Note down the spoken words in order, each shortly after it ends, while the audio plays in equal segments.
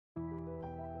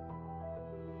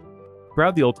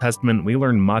Throughout the Old Testament, we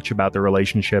learn much about the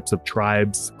relationships of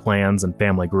tribes, clans, and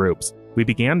family groups. We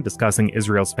began discussing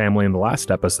Israel's family in the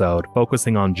last episode,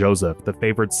 focusing on Joseph, the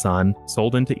favored son,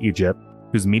 sold into Egypt,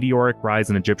 whose meteoric rise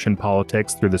in Egyptian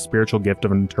politics through the spiritual gift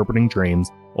of interpreting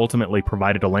dreams ultimately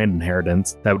provided a land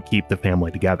inheritance that would keep the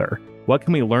family together. What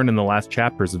can we learn in the last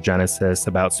chapters of Genesis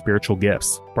about spiritual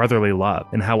gifts, brotherly love,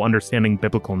 and how understanding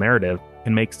biblical narrative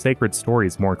can make sacred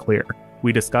stories more clear?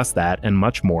 We discuss that and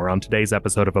much more on today's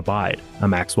episode of Abide, a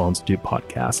Maxwell Institute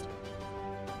podcast.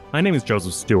 My name is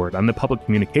Joseph Stewart. I'm the public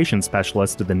communications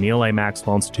specialist at the Neal A.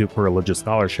 Maxwell Institute for Religious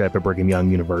Scholarship at Brigham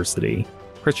Young University.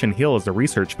 Christian Hill is a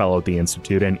research fellow at the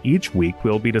Institute, and each week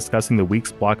we'll be discussing the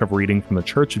week's block of reading from the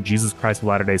Church of Jesus Christ of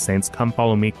Latter-day Saints Come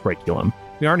Follow Me curriculum.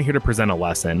 We aren't here to present a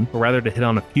lesson, but rather to hit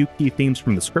on a few key themes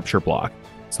from the scripture block,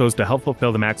 so as to help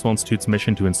fulfill the Maxwell Institute's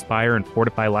mission to inspire and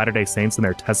fortify Latter-day Saints in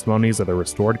their testimonies of the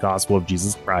restored gospel of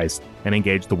Jesus Christ and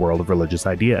engage the world of religious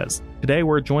ideas. Today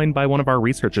we're joined by one of our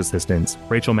research assistants,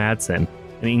 Rachel Madsen,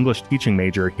 an English teaching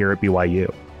major here at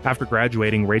BYU. After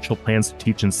graduating, Rachel plans to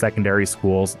teach in secondary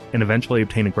schools and eventually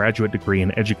obtain a graduate degree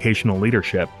in educational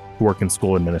leadership to work in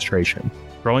school administration.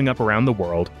 Growing up around the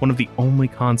world, one of the only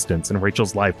constants in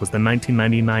Rachel's life was the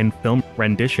 1999 film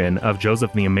rendition of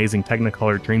Joseph and the Amazing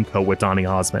Technicolor Dreamcoat with Donny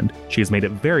Osmond. She has made it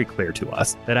very clear to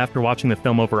us that after watching the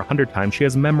film over 100 times, she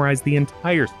has memorized the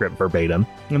entire script verbatim,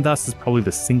 and thus is probably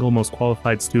the single most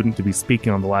qualified student to be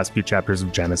speaking on the last few chapters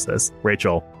of Genesis.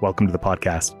 Rachel, welcome to the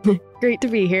podcast. Great to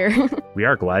be here. We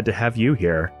are glad to have you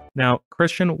here. Now,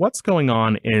 Christian, what's going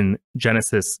on in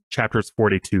Genesis chapters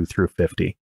 42 through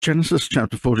 50? Genesis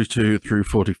chapter 42 through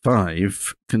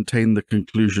 45 contain the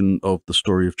conclusion of the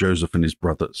story of Joseph and his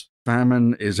brothers.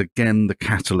 Famine is again the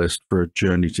catalyst for a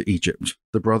journey to Egypt.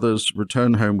 The brothers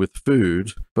return home with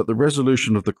food, but the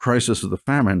resolution of the crisis of the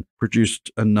famine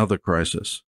produced another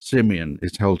crisis. Simeon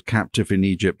is held captive in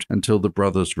Egypt until the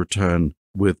brothers return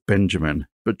with Benjamin.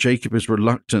 But Jacob is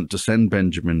reluctant to send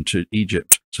Benjamin to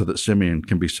Egypt so that Simeon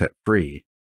can be set free.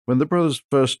 When the brothers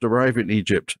first arrive in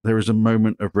Egypt, there is a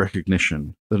moment of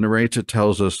recognition. The narrator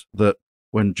tells us that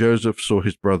when Joseph saw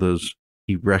his brothers,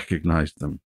 he recognized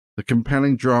them. The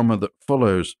compelling drama that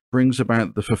follows brings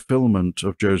about the fulfillment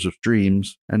of Joseph's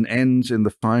dreams and ends in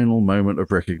the final moment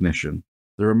of recognition.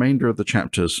 The remainder of the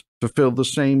chapters fulfill the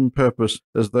same purpose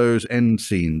as those end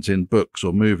scenes in books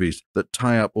or movies that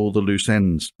tie up all the loose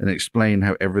ends and explain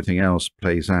how everything else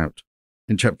plays out.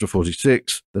 In chapter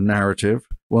 46, the narrative,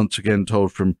 once again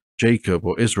told from Jacob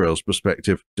or Israel's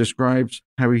perspective, describes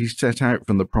how he set out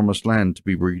from the promised land to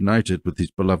be reunited with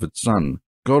his beloved son.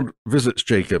 God visits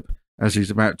Jacob as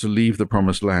he's about to leave the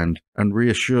promised land and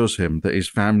reassures him that his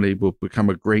family will become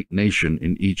a great nation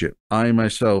in Egypt. I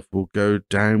myself will go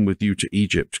down with you to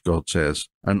Egypt, God says,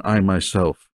 and I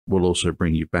myself will also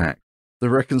bring you back. The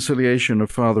reconciliation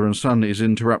of father and son is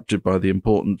interrupted by the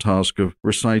important task of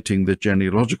reciting the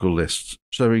genealogical lists,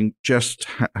 showing just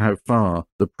how far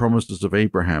the promises of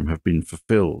Abraham have been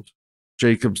fulfilled.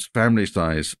 Jacob's family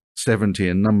size, 70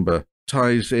 in number,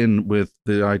 ties in with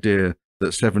the idea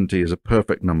that 70 is a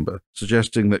perfect number,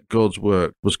 suggesting that God's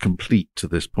work was complete to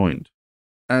this point.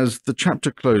 As the chapter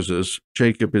closes,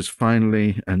 Jacob is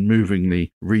finally and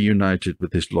movingly reunited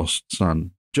with his lost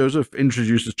son. Joseph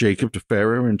introduces Jacob to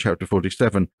Pharaoh in chapter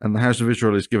 47, and the house of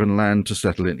Israel is given land to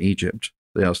settle in Egypt.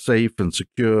 They are safe and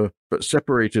secure, but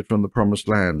separated from the promised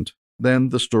land. Then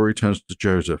the story turns to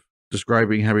Joseph,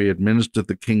 describing how he administered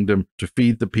the kingdom to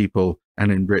feed the people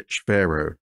and enrich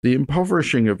Pharaoh. The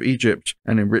impoverishing of Egypt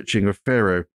and enriching of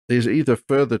Pharaoh is either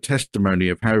further testimony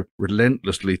of how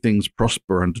relentlessly things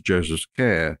prosper under Joseph's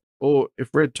care, or, if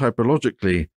read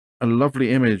typologically, a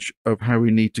lovely image of how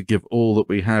we need to give all that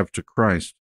we have to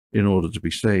Christ in order to be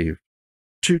saved.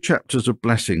 2 chapters of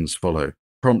blessings follow,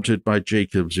 prompted by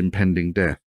Jacob's impending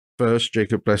death. First,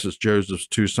 Jacob blesses Joseph's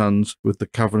 2 sons with the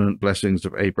covenant blessings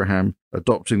of Abraham,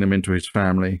 adopting them into his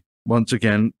family, once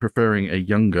again preferring a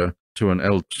younger to an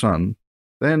elder son.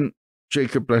 Then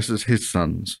Jacob blesses his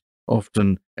sons,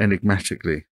 often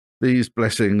enigmatically. These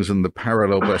blessings and the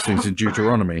parallel blessings in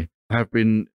Deuteronomy have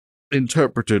been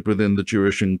interpreted within the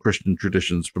Jewish and Christian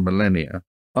traditions for millennia.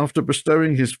 After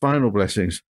bestowing his final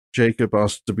blessings, Jacob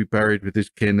asks to be buried with his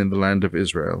kin in the land of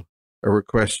Israel, a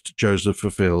request Joseph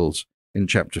fulfills in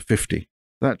chapter 50.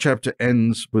 That chapter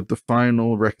ends with the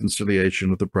final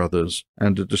reconciliation of the brothers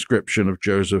and a description of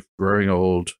Joseph growing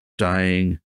old,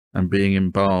 dying, and being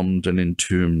embalmed and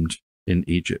entombed in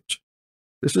Egypt.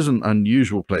 This is an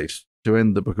unusual place to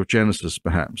end the book of Genesis,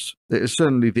 perhaps. It is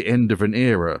certainly the end of an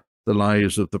era, the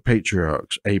lives of the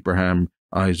patriarchs, Abraham,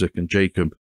 Isaac, and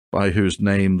Jacob, by whose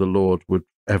name the Lord would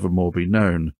evermore be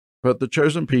known. But the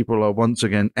chosen people are once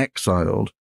again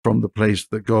exiled from the place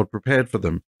that God prepared for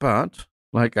them. But,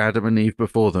 like Adam and Eve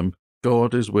before them,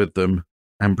 God is with them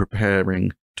and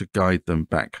preparing to guide them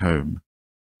back home.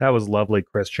 That was lovely,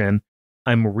 Christian.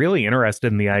 I'm really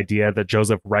interested in the idea that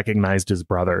Joseph recognized his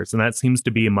brothers, and that seems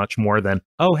to be much more than,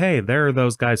 oh, hey, there are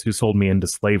those guys who sold me into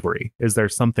slavery. Is there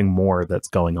something more that's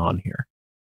going on here?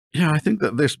 Yeah, I think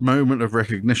that this moment of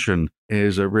recognition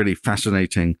is a really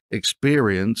fascinating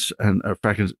experience and a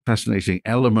fascinating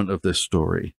element of this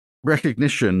story.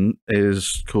 Recognition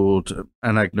is called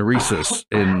anagnoresis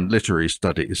in literary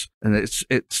studies, and it's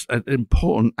an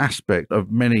important aspect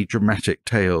of many dramatic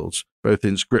tales, both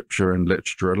in scripture and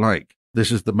literature alike.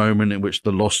 This is the moment in which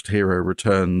the lost hero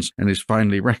returns and is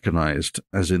finally recognized,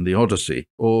 as in the Odyssey,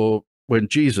 or when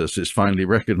Jesus is finally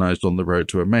recognized on the road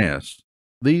to Emmaus.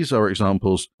 These are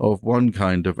examples of one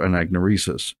kind of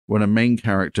anagnoresis, when a main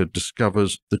character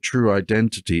discovers the true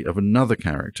identity of another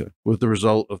character, with the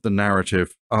result of the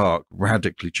narrative arc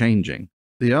radically changing.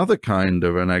 The other kind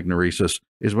of anagnoresis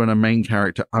is when a main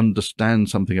character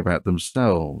understands something about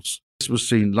themselves. This was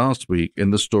seen last week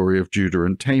in the story of Judah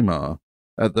and Tamar,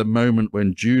 at the moment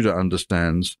when Judah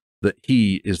understands that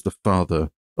he is the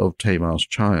father of Tamar's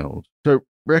child. So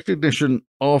recognition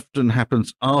often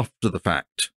happens after the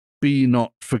fact. Be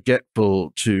not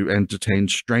forgetful to entertain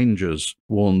strangers,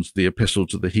 warns the Epistle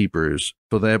to the Hebrews,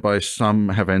 for thereby some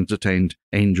have entertained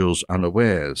angels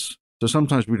unawares. So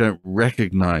sometimes we don't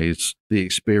recognize the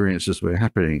experiences that are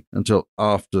happening until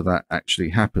after that actually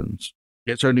happens.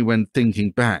 It's only when thinking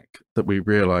back that we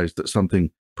realize that something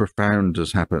profound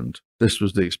has happened. This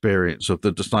was the experience of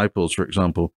the disciples, for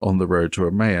example, on the road to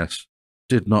Emmaus.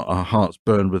 Did not our hearts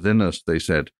burn within us, they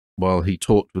said, while he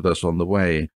talked with us on the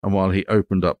way, and while he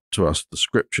opened up to us the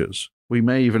scriptures. We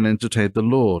may even entertain the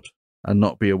Lord and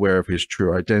not be aware of his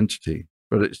true identity,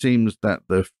 but it seems that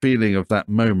the feeling of that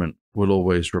moment will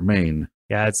always remain.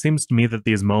 Yeah, it seems to me that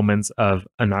these moments of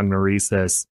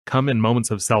anagnoresis come in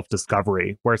moments of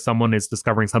self-discovery, where someone is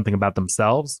discovering something about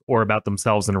themselves or about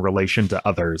themselves in relation to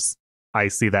others. I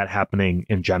see that happening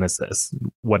in Genesis.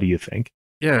 What do you think?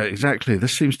 Yeah, exactly.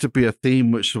 This seems to be a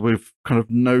theme which we've kind of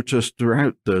noticed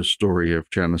throughout the story of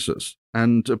Genesis.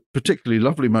 And a particularly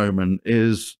lovely moment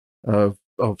is of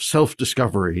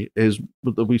self-discovery is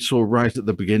that we saw right at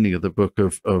the beginning of the book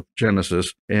of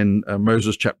Genesis in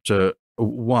Moses chapter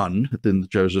 1, in the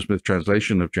Joseph Smith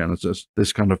translation of Genesis,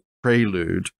 this kind of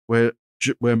prelude where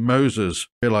Moses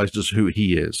realizes who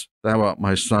he is. Thou art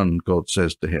my son, God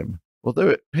says to him. Although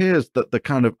it appears that the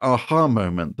kind of aha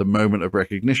moment, the moment of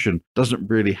recognition, doesn't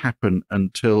really happen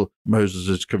until Moses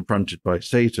is confronted by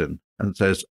Satan and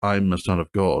says, I'm the son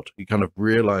of God. He kind of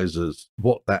realizes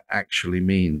what that actually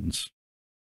means.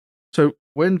 So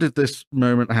when did this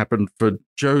moment happen for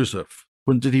Joseph?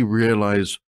 When did he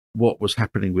realize what was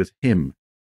happening with him?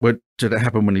 When did it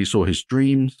happen? When he saw his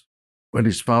dreams? When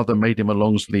his father made him a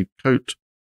long-sleeved coat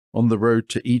on the road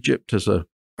to Egypt as a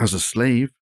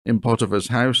slave in Potiphar's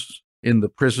house? In the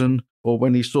prison, or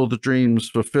when he saw the dreams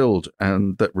fulfilled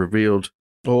and that revealed,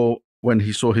 or when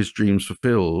he saw his dreams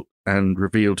fulfilled and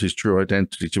revealed his true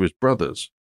identity to his brothers.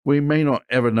 We may not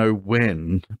ever know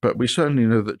when, but we certainly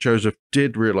know that Joseph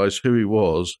did realize who he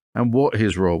was and what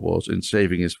his role was in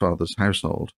saving his father's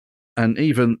household, and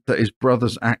even that his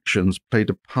brothers' actions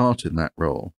played a part in that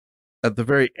role. At the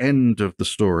very end of the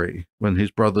story, when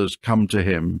his brothers come to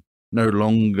him, no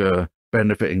longer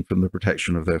benefiting from the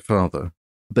protection of their father,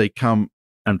 they come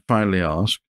and finally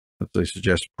ask, as they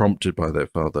suggest, prompted by their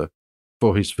father,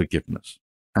 for his forgiveness.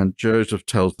 And Joseph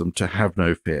tells them to have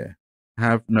no fear.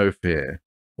 Have no fear.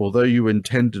 Although you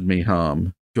intended me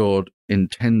harm, God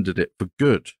intended it for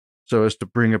good, so as to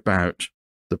bring about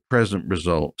the present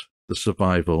result, the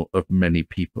survival of many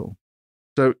people.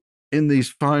 So in these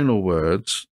final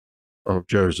words of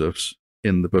Joseph's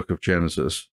in the book of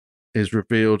Genesis is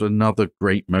revealed another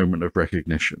great moment of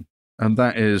recognition, and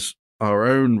that is our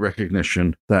own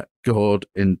recognition that God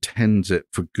intends it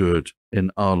for good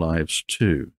in our lives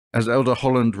too. As Elder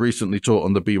Holland recently taught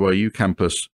on the BYU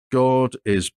campus, God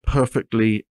is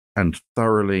perfectly and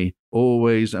thoroughly,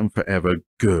 always and forever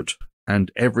good,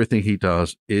 and everything he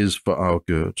does is for our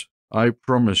good. I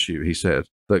promise you, he said,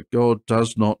 that God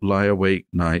does not lie awake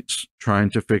nights trying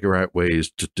to figure out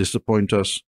ways to disappoint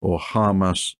us or harm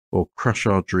us or crush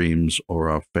our dreams or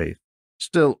our faith.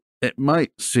 Still, it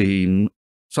might seem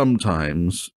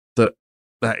sometimes that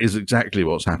is exactly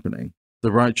what's happening.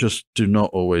 The righteous do not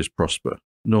always prosper,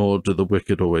 nor do the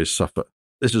wicked always suffer.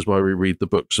 This is why we read the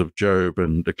books of Job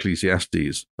and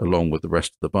Ecclesiastes along with the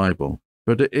rest of the Bible.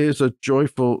 But it is a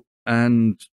joyful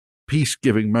and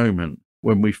peace-giving moment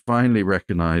when we finally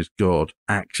recognize God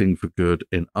acting for good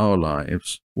in our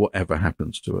lives, whatever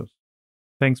happens to us.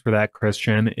 Thanks for that,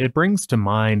 Christian. It brings to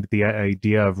mind the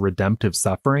idea of redemptive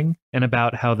suffering and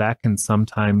about how that can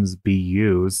sometimes be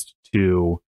used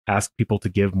to ask people to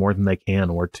give more than they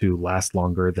can or to last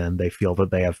longer than they feel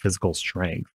that they have physical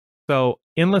strength. So,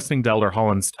 in listening to Elder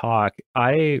Holland's talk,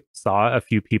 I saw a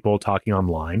few people talking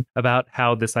online about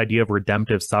how this idea of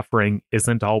redemptive suffering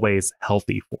isn't always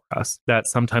healthy for us, that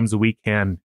sometimes we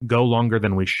can go longer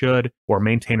than we should or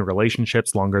maintain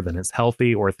relationships longer than is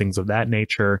healthy or things of that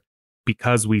nature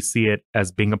because we see it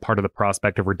as being a part of the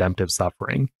prospect of redemptive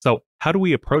suffering. So, how do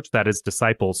we approach that as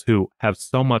disciples who have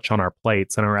so much on our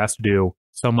plates and are asked to do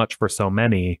so much for so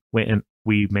many when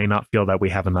we may not feel that we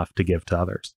have enough to give to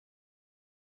others?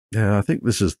 Yeah, I think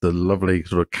this is the lovely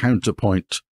sort of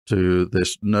counterpoint to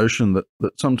this notion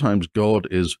that sometimes God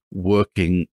is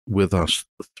working with us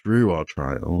through our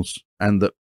trials, and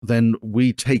that then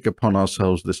we take upon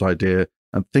ourselves this idea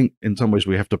and think in some ways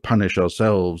we have to punish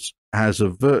ourselves as a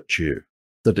virtue,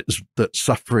 that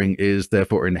suffering is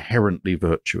therefore inherently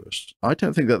virtuous. I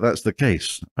don't think that that's the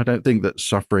case. I don't think that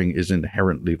suffering is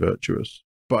inherently virtuous.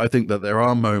 But I think that there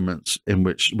are moments in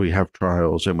which we have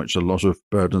trials, in which a lot of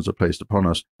burdens are placed upon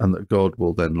us, and that God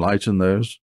will then lighten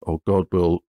those, or God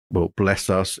will bless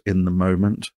us in the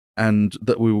moment, and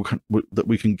that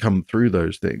we can come through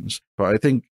those things. But I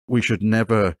think we should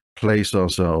never place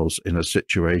ourselves in a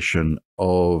situation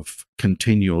of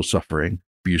continual suffering,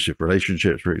 abusive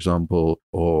relationships, for example,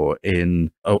 or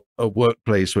in a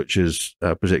workplace which is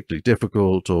particularly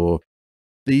difficult, or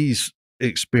these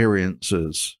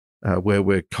experiences where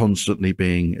we're constantly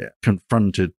being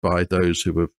confronted by those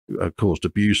who have caused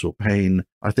abuse or pain,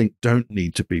 I think don't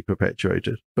need to be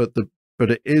perpetuated. But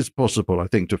it is possible, I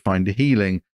think, to find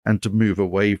healing and to move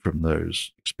away from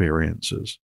those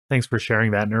experiences. Thanks for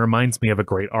sharing that. And it reminds me of a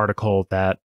great article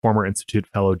that former Institute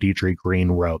fellow Deidre Green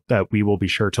wrote that we will be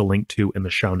sure to link to in the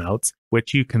show notes,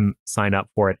 which you can sign up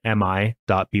for at mi.byu.edu.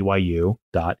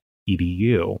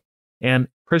 And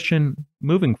Christian,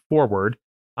 moving forward,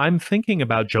 I'm thinking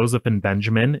about Joseph and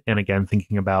Benjamin, and again,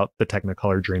 thinking about the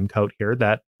Technicolor Dreamcoat here,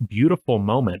 that beautiful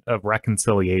moment of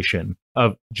reconciliation,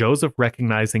 of Joseph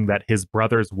recognizing that his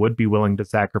brothers would be willing to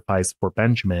sacrifice for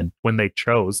Benjamin when they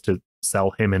chose to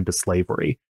sell him into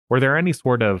slavery. Were there any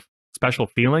sort of special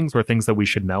feelings or things that we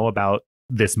should know about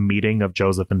this meeting of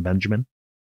Joseph and Benjamin?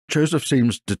 Joseph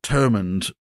seems determined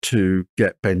to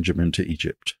get Benjamin to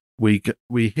Egypt. We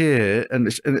hear, and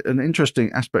it's an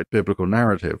interesting aspect of biblical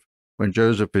narrative, when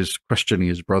Joseph is questioning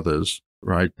his brothers,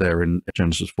 right there in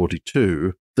Genesis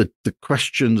 42, the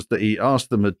questions that he asks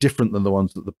them are different than the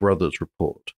ones that the brothers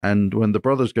report. And when the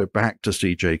brothers go back to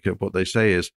see Jacob, what they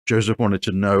say is, Joseph wanted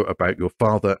to know about your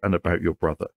father and about your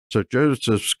brother. So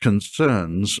Joseph's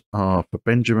concerns are for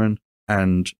Benjamin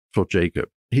and for Jacob.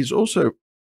 He's also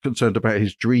concerned about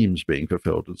his dreams being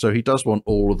fulfilled. And so he does want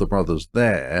all of the brothers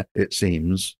there, it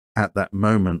seems, at that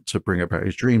moment to bring about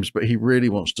his dreams, but he really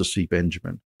wants to see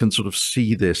Benjamin, can sort of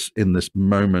see this in this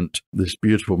moment, this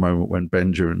beautiful moment when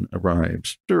Benjamin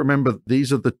arrives. To remember,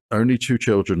 these are the only two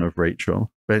children of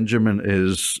Rachel. Benjamin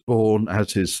is born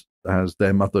as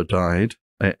their mother died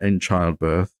in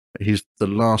childbirth. He's the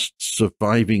last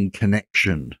surviving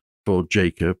connection for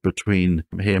Jacob between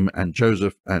him and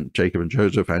Joseph, and Jacob and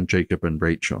Joseph, and Jacob and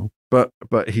Rachel. But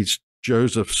he's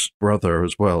Joseph's brother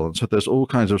as well. And so there's all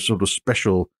kinds of sort of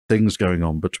special things going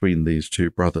on between these two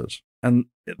brothers. And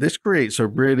this creates a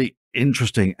really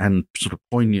interesting and sort of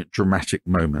poignant, dramatic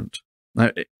moment. Now,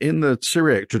 in the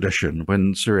Syriac tradition,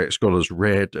 when Syriac scholars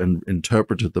read and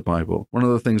interpreted the Bible, one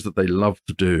of the things that they loved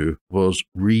to do was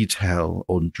retell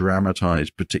or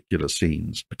dramatize particular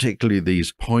scenes, particularly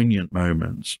these poignant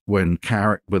moments when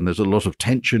there's a lot of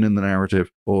tension in the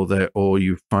narrative, or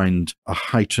you find a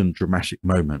heightened dramatic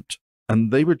moment.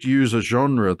 And they would use a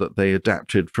genre that they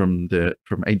adapted from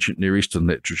ancient Near Eastern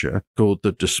literature called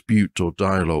the dispute or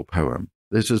dialogue poem.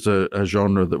 This is a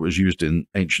genre that was used in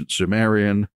ancient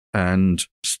Sumerian and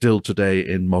still today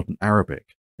in modern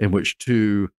Arabic, in which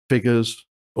two figures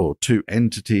or two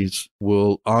entities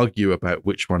will argue about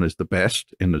which one is the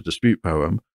best in a dispute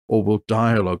poem, or will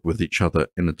dialogue with each other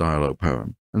in a dialogue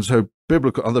poem. And so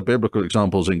other biblical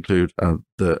examples include a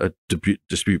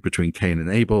dispute between Cain and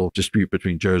Abel, dispute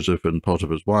between Joseph and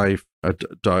Potiphar's wife, a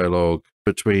dialogue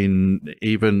between,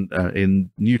 even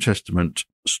in New Testament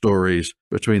stories,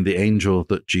 between the angel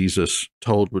that Jesus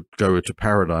told would go to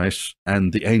paradise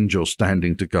and the angel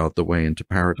standing to guard the way into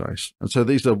paradise. And so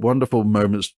these are wonderful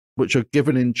moments which are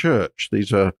given in church.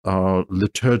 These are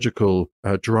liturgical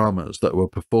dramas that were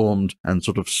performed and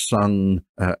sort of sung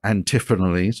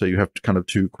antiphonally. So you have kind of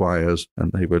two choirs,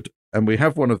 and we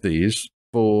have one of these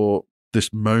for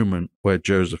this moment where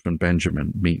Joseph and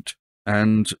Benjamin meet.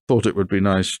 and thought it would be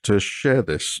nice to share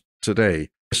this today.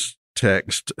 This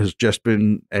text has just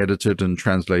been edited and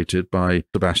translated by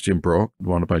Sebastian Brock,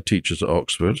 one of my teachers at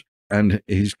Oxford, and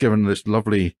he's given this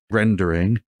lovely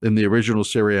rendering. In the original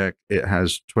Syriac, it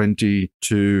has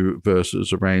 22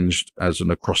 verses arranged as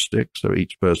an acrostic, so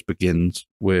each verse begins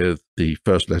with the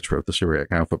first letter of the Syriac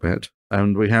alphabet.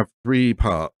 And we have 3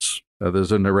 parts.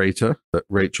 There's a narrator that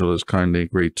Rachel has kindly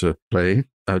agreed to play,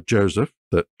 Joseph,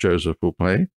 that Joseph will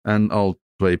play, and I'll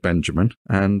play Benjamin.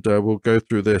 And we'll go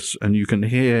through this, and you can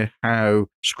hear how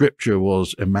scripture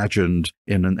was imagined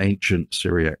in an ancient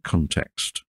Syriac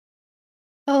context.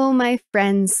 Oh, my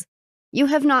friends, you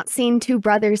have not seen 2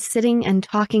 brothers sitting and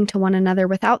talking to one another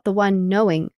without the one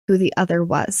knowing who the other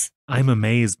was. I'm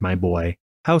amazed, my boy.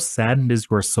 How saddened is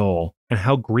your soul, and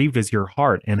how grieved is your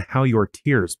heart, and how your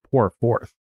tears pour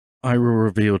forth. I will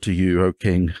reveal to you, O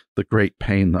king, the great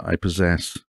pain that I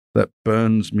possess, that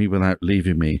burns me without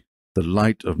leaving me, the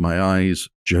light of my eyes,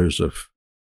 Joseph.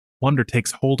 Wonder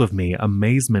takes hold of me,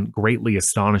 amazement greatly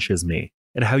astonishes me,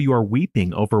 at how you are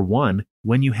weeping over one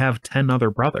when you have 10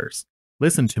 other brothers.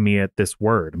 Listen to me at this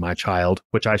word, my child,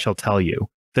 which I shall tell you.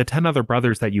 The 10 other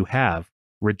brothers that you have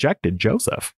rejected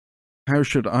Joseph. How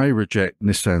should I reject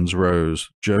Nisan's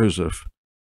rose, Joseph?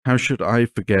 How should I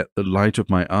forget the light of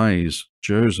my eyes,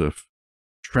 Joseph?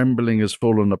 Trembling has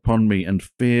fallen upon me, and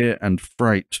fear and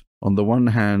fright, on the one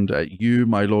hand at you,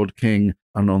 my Lord King,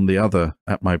 and on the other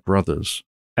at my brothers.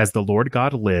 As the Lord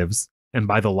God lives, and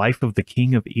by the life of the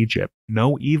king of Egypt,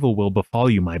 no evil will befall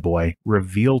you, my boy.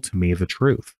 Reveal to me the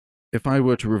truth. If I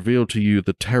were to reveal to you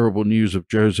the terrible news of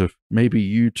Joseph, maybe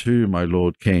you too, my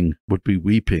Lord King, would be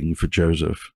weeping for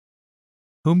Joseph.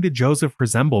 Whom did Joseph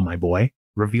resemble, my boy?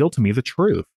 Reveal to me the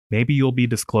truth. Maybe you'll be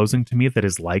disclosing to me that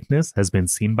his likeness has been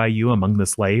seen by you among the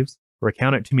slaves.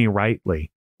 Recount it to me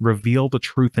rightly. Reveal the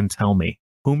truth and tell me.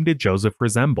 Whom did Joseph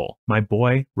resemble? My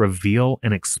boy, reveal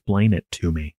and explain it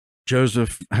to me.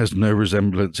 Joseph has no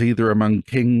resemblance either among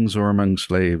kings or among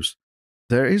slaves.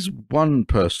 There is one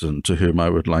person to whom I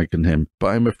would liken him, but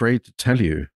I am afraid to tell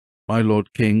you. My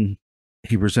Lord King,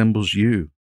 he resembles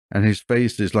you, and his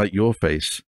face is like your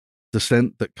face. The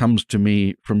scent that comes to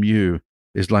me from you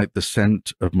is like the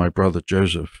scent of my brother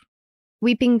Joseph.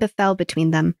 Weeping befell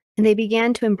between them, and they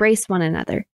began to embrace one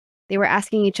another. They were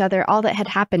asking each other all that had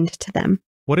happened to them.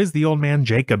 What is the old man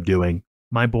Jacob doing?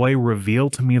 My boy, reveal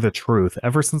to me the truth.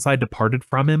 Ever since I departed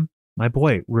from him, my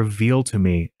boy, reveal to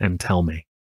me and tell me.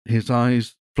 His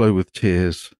eyes flow with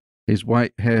tears. His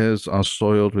white hairs are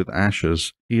soiled with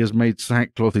ashes. He has made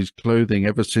sackcloth his clothing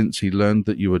ever since he learned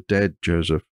that you were dead,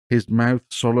 Joseph. His mouth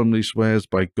solemnly swears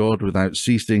by God without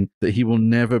ceasing that he will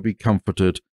never be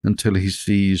comforted until he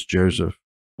sees Joseph.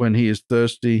 When he is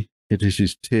thirsty, it is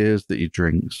his tears that he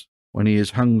drinks. When he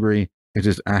is hungry, it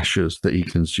is ashes that he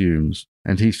consumes.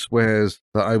 And he swears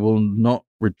that I will not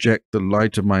reject the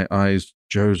light of my eyes,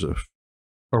 Joseph.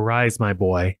 Arise, my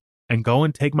boy, and go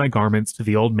and take my garments to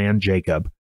the old man Jacob.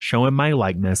 Show him my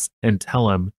likeness and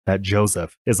tell him that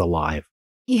Joseph is alive.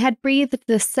 He had breathed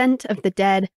the scent of the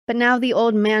dead, but now the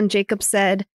old man Jacob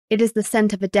said, "It is the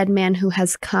scent of a dead man who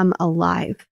has come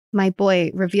alive. My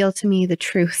boy, reveal to me the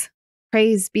truth.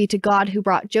 Praise be to God who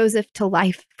brought Joseph to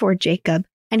life for Jacob."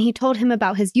 And he told him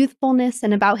about his youthfulness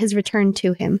and about his return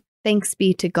to him. Thanks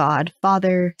be to God,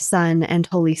 Father, Son, and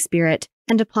Holy Spirit,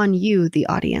 and upon you, the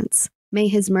audience. May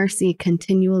his mercy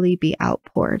continually be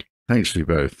outpoured. Thanks to you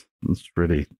both. That's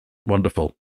really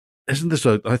wonderful. Isn't this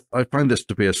I find this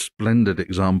to be a splendid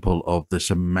example of this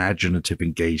imaginative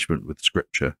engagement with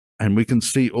Scripture. And we can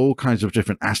see all kinds of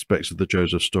different aspects of the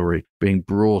Joseph story being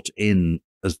brought in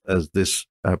as this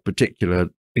particular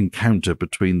encounter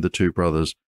between the 2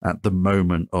 brothers at the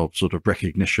moment of sort of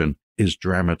recognition is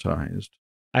dramatized.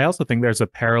 I also think there's a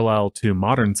parallel to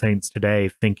modern saints today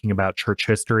thinking about church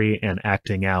history and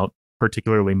acting out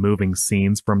particularly moving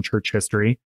scenes from church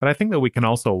history. But I think that we can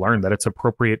also learn that it's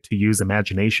appropriate to use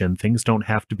imagination. Things don't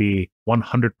have to be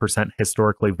 100%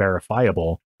 historically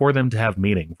verifiable for them to have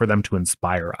meaning, for them to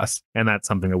inspire us. And that's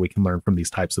something that we can learn from these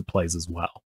types of plays as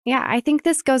well. Yeah, I think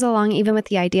this goes along even with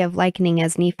the idea of likening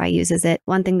as Nephi uses it.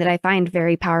 One thing that I find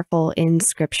very powerful in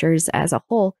scriptures as a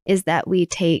whole is that we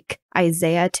take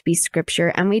Isaiah to be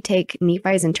scripture and we take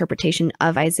Nephi's interpretation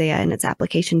of Isaiah and its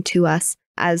application to us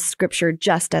as scripture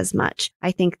just as much.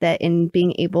 I think that in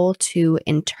being able to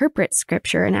interpret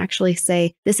scripture and actually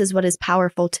say, this is what is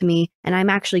powerful to me, and I'm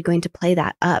actually going to play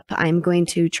that up. I'm going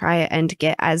to try and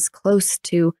get as close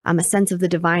to a sense of the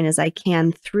divine as I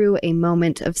can through a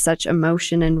moment of such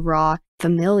emotion and raw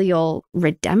familial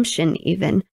redemption,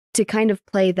 even to kind of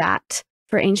play that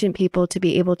for ancient people to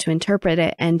be able to interpret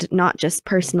it, and not just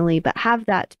personally, but have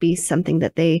that be something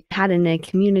that they had in a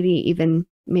community, even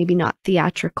maybe not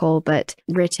theatrical, but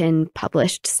written,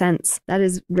 published sense. That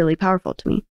is really powerful to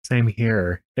me. Same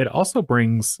here. It also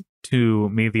brings to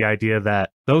me the idea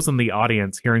that those in the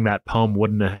audience hearing that poem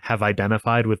wouldn't have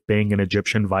identified with being an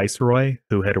Egyptian viceroy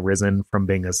who had risen from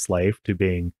being a slave to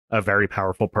being a very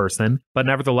powerful person, but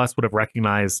nevertheless would have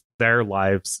recognized their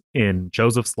lives in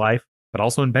Joseph's life, but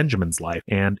also in Benjamin's life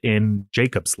and in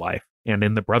Jacob's life and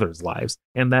in the brothers' lives.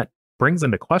 And that brings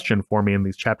into question for me in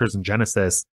these chapters in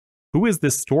Genesis, who is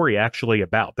this story actually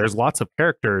about? There's lots of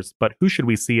characters, but who should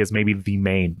we see as maybe the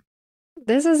main?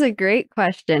 This is a great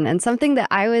question, and something that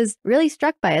I was really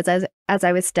struck by as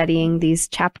I was studying these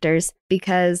chapters,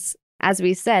 because as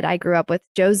we said, I grew up with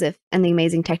Joseph and the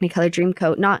Amazing Technicolor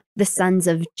Dreamcoat, not the sons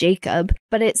of Jacob,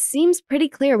 but it seems pretty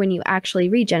clear when you actually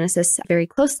read Genesis very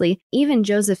closely, even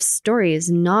Joseph's story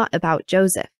is not about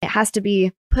Joseph. It has to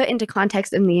be put into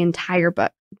context in the entire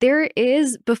book. There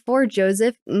is, before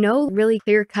Joseph, no really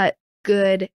clear-cut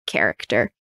good character.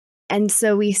 And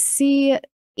so we see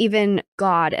even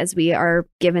God, as we are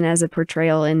given as a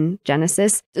portrayal in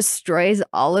Genesis, destroys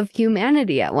all of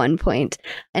humanity at one point.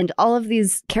 And all of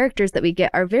these characters that we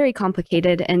get are very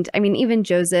complicated. And I mean, even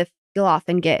Joseph, you'll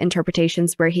often get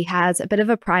interpretations where he has a bit of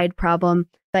a pride problem.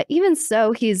 But even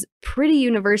so, he's pretty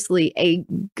universally a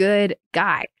good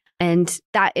guy. And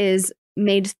that is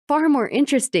made far more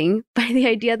interesting by the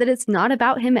idea that it's not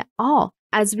about him at all.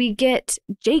 As we get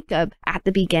Jacob at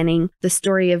the beginning, the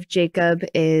story of Jacob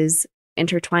is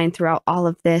intertwined throughout all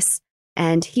of this,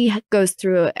 and he goes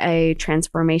through a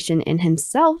transformation in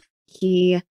himself.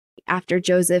 He, after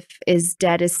Joseph is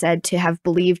dead, is said to have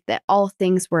believed that all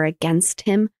things were against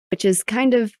him, which is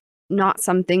kind of not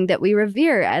something that we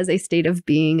revere as a state of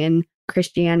being in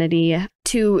Christianity.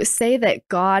 To say that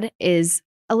God is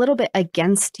a little bit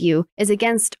against you is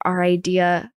against our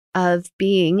idea of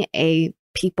being a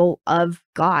people of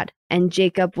God. And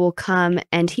Jacob will come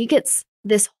and he gets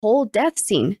this whole death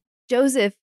scene.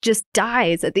 Joseph just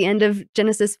dies at the end of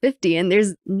Genesis 50, and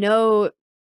there's no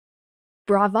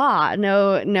brava,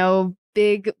 no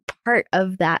big part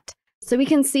of that. So we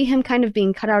can see him kind of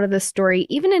being cut out of the story,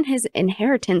 even in his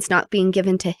inheritance not being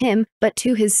given to him, but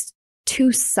to his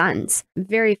two sons.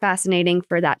 Very fascinating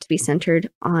for that to be centered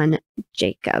on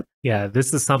Jacob. Yeah,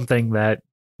 this is something that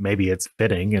maybe it's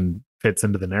fitting and fits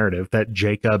into the narrative that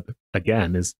Jacob,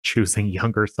 again, is choosing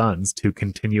younger sons to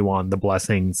continue on the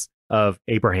blessings of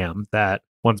Abraham, that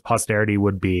one's posterity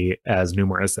would be as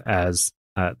numerous as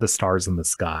the stars in the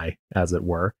sky, as it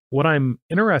were. What I'm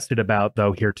interested about,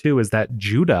 though, here too, is that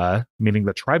Judah, meaning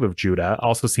the tribe of Judah,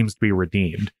 also seems to be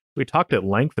redeemed. We talked at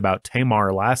length about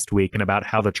Tamar last week and about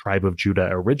how the tribe of Judah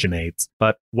originates,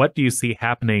 but what do you see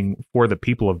happening for the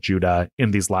people of Judah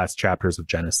in these last chapters of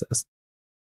Genesis?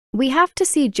 We have to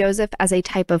see Joseph as a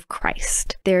type of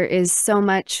Christ. There is so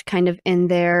much kind of in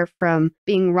there, from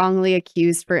being wrongly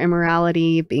accused for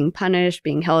immorality, being punished,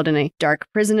 being held in a dark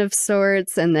prison of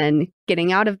sorts, and then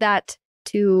getting out of that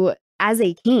to as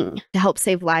a king to help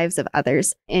save lives of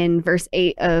others. In verse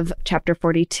 8 of chapter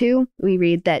 42, we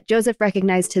read that Joseph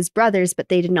recognized his brothers, but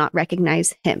they did not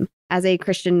recognize him. As a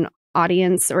Christian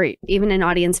audience, or even an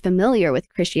audience familiar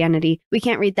with Christianity, we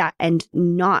can't read that and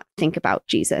not think about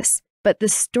Jesus. But the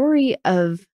story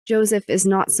of Joseph is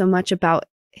not so much about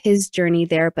his journey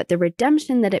there, but the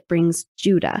redemption that it brings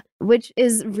Judah, which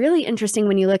is really interesting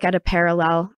when you look at a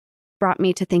parallel. Brought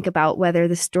me to think about whether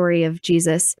the story of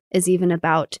Jesus is even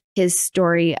about his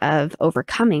story of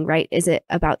overcoming, right? Is it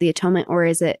about the atonement, or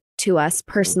is it to us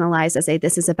personalized as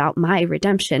this is about my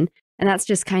redemption? And that's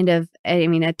just kind of,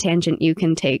 a tangent you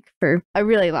can take for a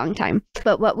really long time.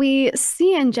 But what we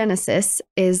see in Genesis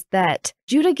is that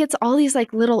Judah gets all these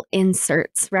little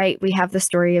inserts, right? We have the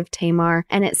story of Tamar,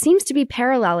 and it seems to be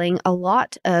paralleling a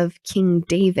lot of King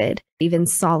David, even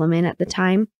Solomon at the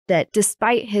time, that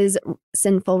despite his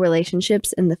sinful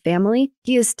relationships in the family,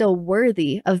 he is still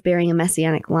worthy of bearing a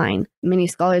messianic line. Many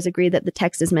scholars agree that the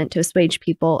text is meant to assuage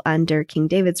people under King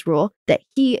David's rule, that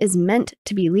he is meant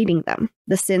to be leading them.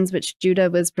 The sins which Judah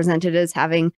was presented as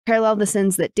having parallel the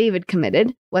sins that David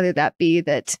committed, whether that be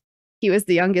that he was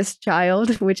the youngest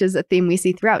child, which is a theme we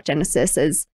see throughout Genesis,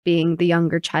 as being the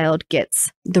younger child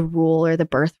gets the rule or the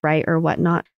birthright or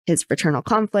whatnot. His fraternal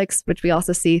conflicts, which we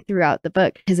also see throughout the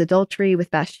book, his adultery with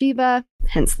Bathsheba,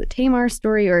 hence the Tamar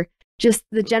story, or just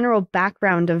the general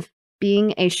background of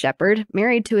being a shepherd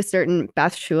married to a certain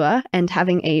Bathsheba and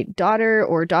having a daughter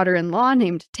or daughter-in-law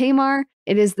named Tamar.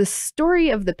 It is the story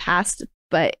of the past,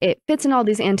 but it fits in all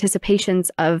these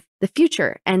anticipations of the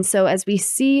future. And so as we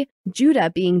see Judah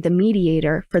being the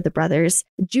mediator for the brothers,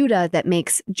 Judah that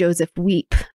makes Joseph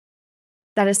weep,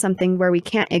 that is something where we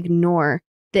can't ignore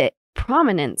the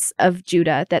prominence of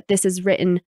Judah, that this is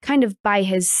written kind of by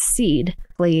his seed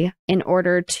in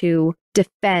order to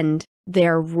defend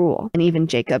their rule. And even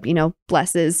Jacob,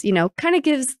 blesses, kind of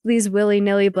gives these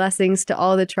willy-nilly blessings to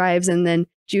all the tribes. And then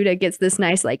Judah gets this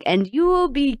nice, and you will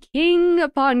be king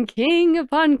upon king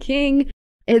upon king.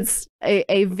 It's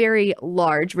a very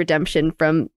large redemption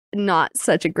from not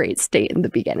such a great state in the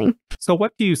beginning. So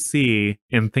what do you see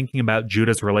in thinking about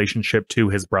Judah's relationship to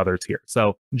his brothers here?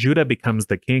 So Judah becomes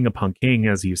the king upon king,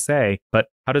 as you say, but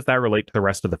how does that relate to the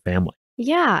rest of the family?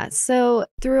 Yeah, so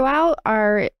throughout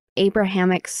our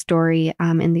Abrahamic story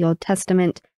in the Old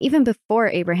Testament, even before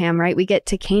Abraham, right, we get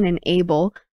to Cain and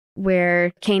Abel,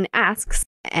 where Cain asks,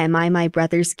 "Am I my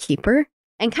brother's keeper?"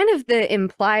 And kind of the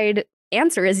implied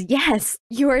answer is yes,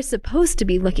 you are supposed to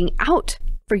be looking out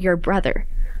for your brother.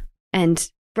 And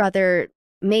brother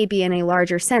may be in a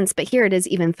larger sense, but here it is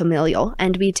even familial.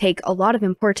 And we take a lot of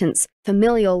importance,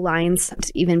 familial lines,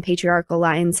 even patriarchal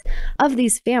lines of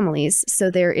these families. So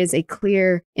there is a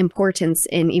clear importance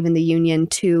in even the union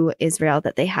to Israel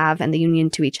that they have and the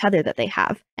union to each other that they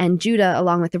have. And Judah,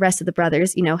 along with the rest of the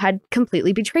brothers, had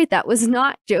completely betrayed that, was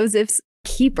not Joseph's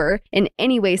keeper in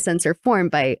any way, sense, or form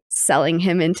by selling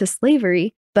him into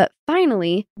slavery. But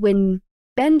finally, when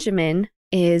Benjamin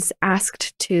is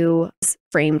asked to be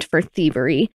framed for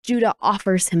thievery, Judah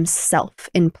offers himself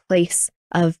in place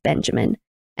of Benjamin.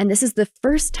 And this is the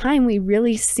first time we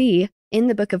really see in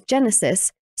the book of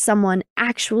Genesis someone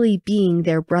actually being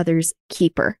their brother's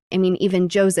keeper. I mean, even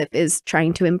Joseph is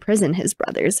trying to imprison his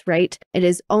brothers, right? It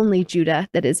is only Judah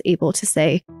that is able to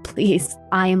say, "Please,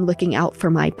 I am looking out for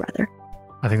my brother."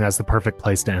 I think that's the perfect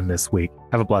place to end this week.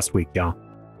 Have a blessed week, y'all.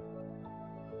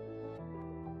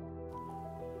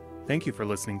 Thank you for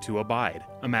listening to Abide,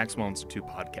 a Maxwell Institute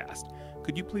podcast.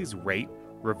 Could you please rate,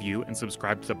 review, and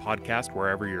subscribe to the podcast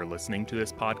wherever you're listening to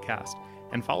this podcast?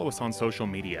 And follow us on social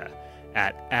media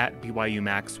at BYU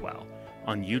Maxwell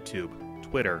on YouTube,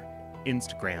 Twitter,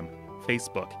 Instagram,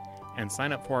 Facebook, and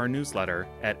sign up for our newsletter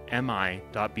at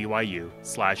mi.byu/edu.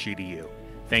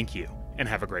 Thank you, and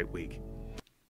have a great week.